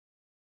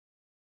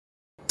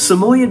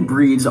Samoyed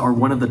breeds are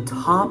one of the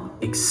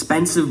top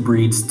expensive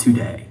breeds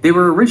today. They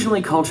were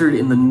originally cultured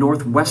in the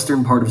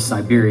northwestern part of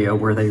Siberia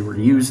where they were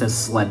used as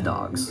sled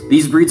dogs.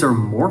 These breeds are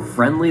more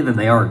friendly than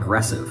they are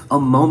aggressive. A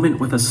moment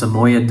with a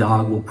Samoyed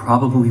dog will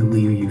probably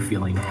leave you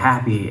feeling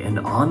happy and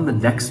on the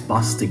next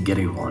bus to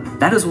getting one.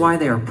 That is why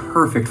they are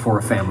perfect for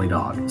a family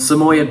dog.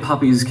 Samoyed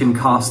puppies can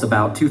cost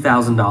about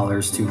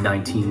 $2,000 to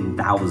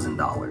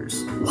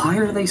 $19,000. Why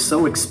are they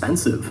so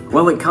expensive?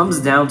 Well, it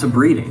comes down to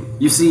breeding.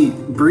 You see,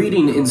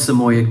 breeding in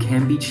Samoyed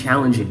can be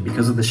challenging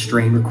because of the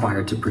strain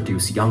required to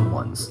produce young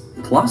ones.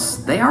 Plus,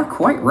 they are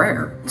quite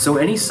rare, so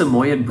any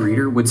Samoyed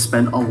breeder would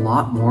spend a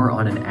lot more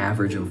on an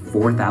average of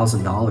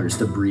 $4,000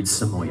 to breed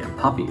Samoyed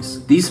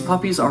puppies. These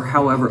puppies are,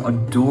 however,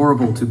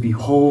 adorable to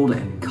behold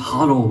and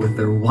cuddle with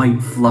their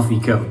white fluffy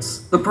coats.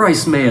 The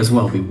price may as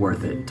well be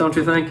worth it, don't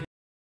you think?